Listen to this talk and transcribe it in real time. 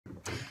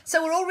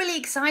So we're all really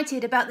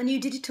excited about the new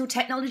digital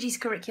technologies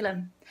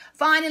curriculum.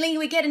 Finally,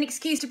 we get an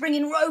excuse to bring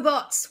in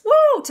robots,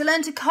 woo, to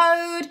learn to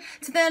code,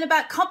 to learn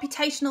about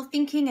computational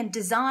thinking and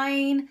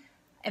design.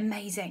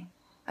 Amazing.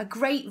 A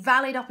great,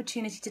 valid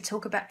opportunity to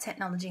talk about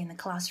technology in the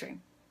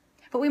classroom.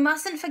 But we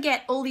mustn't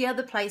forget all the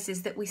other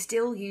places that we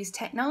still use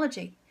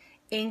technology.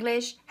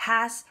 English,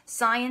 HASS,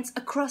 science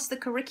across the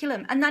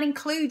curriculum, and that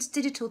includes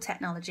digital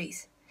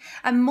technologies.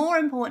 And more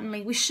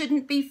importantly, we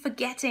shouldn't be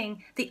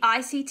forgetting the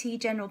ICT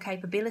general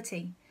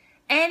capability.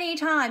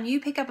 Anytime you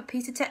pick up a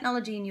piece of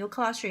technology in your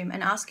classroom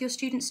and ask your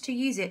students to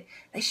use it,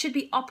 they should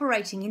be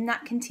operating in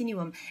that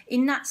continuum,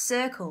 in that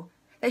circle.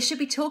 They should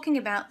be talking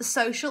about the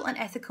social and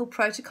ethical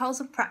protocols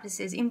and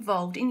practices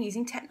involved in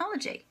using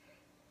technology.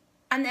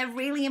 And they're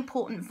really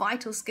important,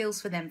 vital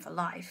skills for them for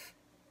life.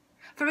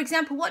 For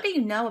example, what do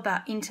you know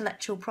about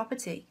intellectual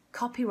property,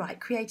 copyright,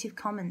 Creative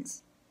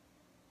Commons?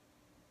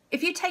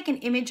 If you take an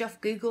image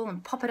off Google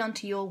and pop it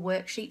onto your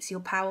worksheets,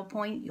 your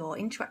PowerPoint, your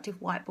interactive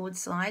whiteboard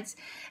slides,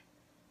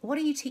 what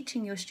are you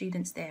teaching your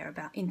students there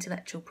about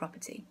intellectual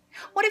property?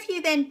 What if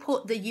you then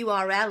put the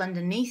URL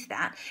underneath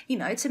that,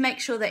 to make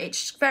sure that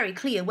it's very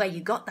clear where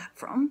you got that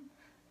from?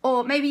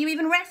 Or maybe you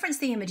even reference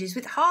the images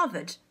with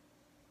Harvard.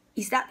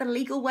 Is that the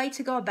legal way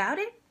to go about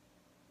it?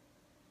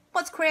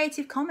 What's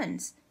Creative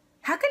Commons?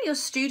 How can your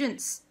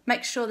students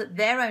make sure that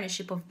their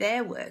ownership of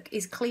their work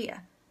is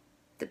clear?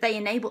 That they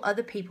enable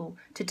other people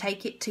to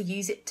take it, to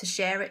use it, to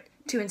share it,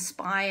 to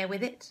inspire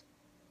with it?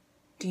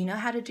 Do you know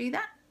how to do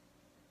that?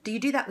 Do you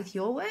do that with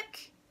your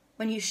work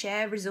when you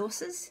share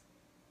resources?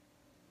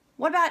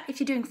 What about if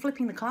you're doing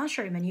flipping the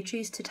classroom and you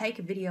choose to take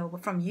a video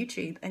from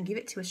YouTube and give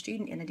it to a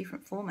student in a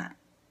different format?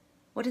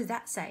 What does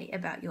that say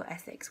about your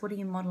ethics? What are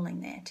you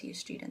modeling there to your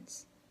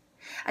students?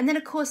 And then,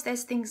 of course,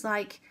 there's things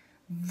like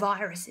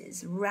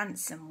viruses,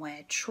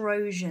 ransomware,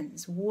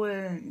 Trojans,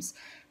 worms,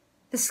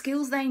 the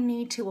skills they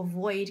need to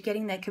avoid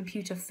getting their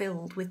computer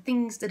filled with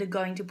things that are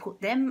going to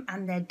put them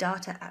and their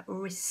data at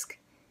risk.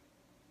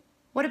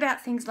 What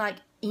about things like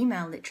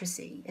email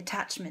literacy,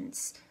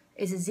 attachments?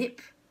 Is a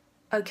zip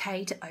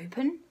okay to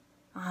open?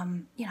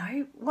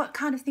 What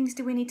kind of things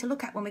do we need to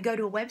look at when we go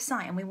to a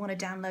website and we want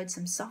to download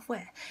some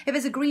software? If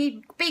there's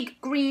a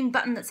big green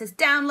button that says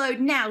download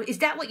now, is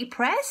that what you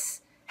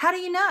press? How do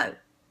you know?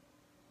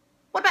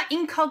 What about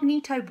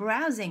incognito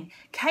browsing,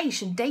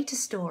 cache and data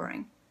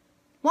storing?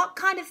 What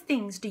kind of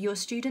things do your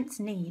students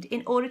need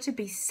in order to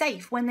be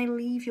safe when they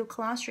leave your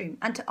classroom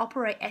and to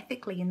operate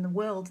ethically in the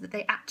world that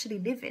they actually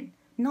live in?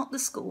 Not the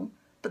school,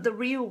 but the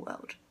real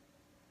world.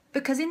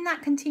 Because in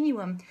that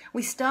continuum,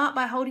 we start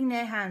by holding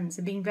their hands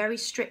and being very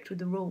strict with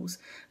the rules,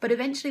 but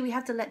eventually we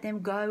have to let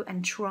them go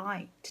and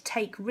try to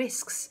take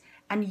risks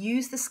and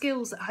use the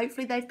skills that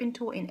hopefully they've been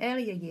taught in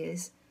earlier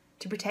years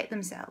to protect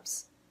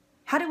themselves.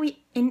 How do we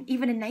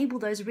even enable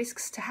those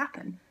risks to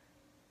happen?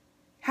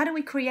 How do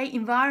we create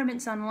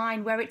environments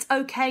online where it's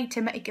okay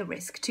to make a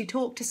risk, to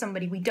talk to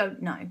somebody we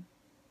don't know?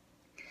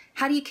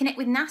 How do you connect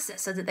with NASA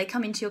so that they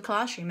come into your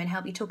classroom and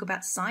help you talk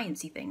about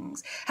sciencey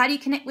things? How do you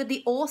connect with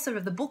the author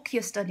of the book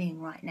you're studying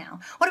right now?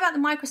 What about the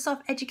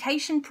Microsoft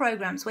education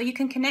programs where you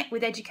can connect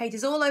with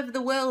educators all over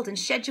the world and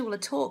schedule a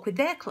talk with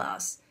their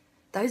class?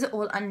 Those are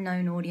all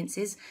unknown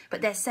audiences,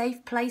 but they're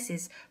safe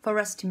places for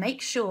us to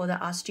make sure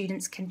that our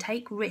students can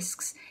take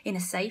risks in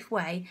a safe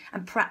way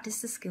and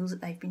practice the skills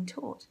that they've been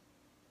taught.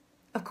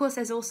 Of course,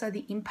 there's also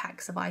the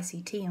impacts of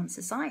ICT on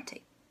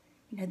society.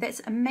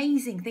 There's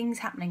amazing things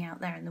happening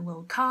out there in the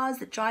world. Cars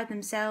that drive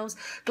themselves,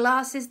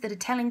 glasses that are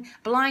telling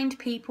blind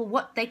people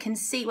what they can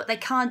see, what they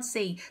can't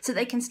see, so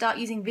they can start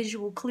using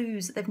visual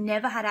clues that they've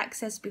never had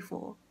access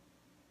before.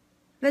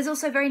 There's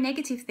also very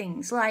negative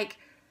things like,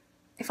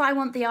 if I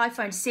want the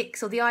iPhone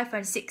 6 or the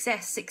iPhone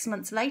 6S 6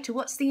 months later,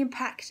 what's the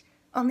impact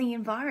on the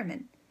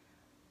environment?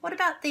 What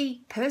about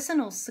the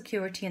personal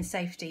security and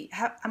safety?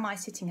 Am I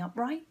sitting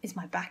upright? Is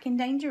my back in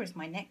danger? Is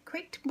my neck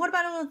cricked? What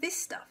about all of this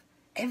stuff?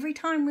 Every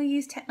time we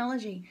use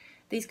technology,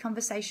 these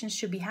conversations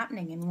should be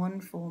happening in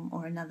one form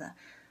or another.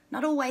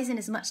 Not always in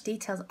as much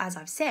detail as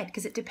I've said,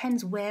 because it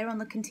depends where on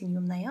the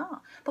continuum they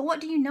are. But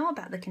what do you know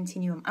about the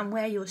continuum and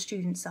where your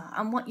students are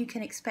and what you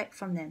can expect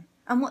from them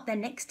and what their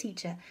next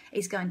teacher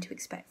is going to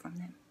expect from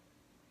them?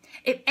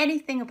 If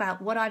anything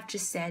about what I've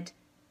just said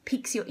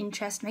piques your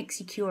interest, makes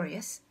you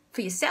curious,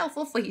 for yourself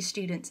or for your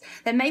students,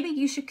 then maybe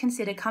you should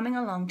consider coming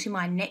along to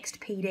my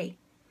next PD.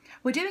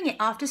 We're doing it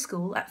after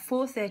school at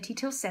 4:30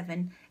 till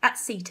 7 at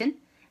Seaton,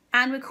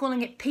 and we're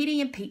calling it PD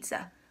and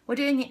Pizza. We're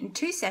doing it in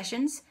 2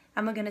 sessions,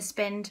 and we're going to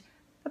spend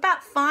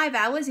about 5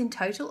 hours in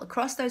total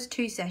across those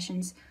 2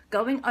 sessions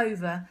going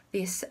over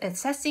the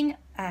assessing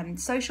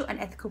social and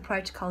ethical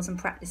protocols and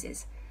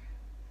practices.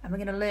 And we're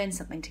going to learn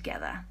something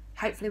together.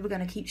 Hopefully we're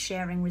going to keep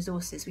sharing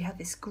resources. We have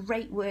this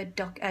great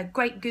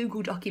great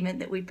Google document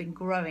that we've been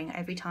growing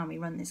every time we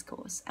run this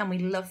course, and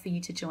we'd love for you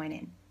to join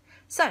in.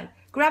 So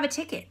grab a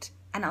ticket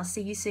and I'll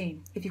see you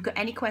soon. If you've got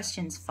any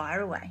questions,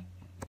 fire away.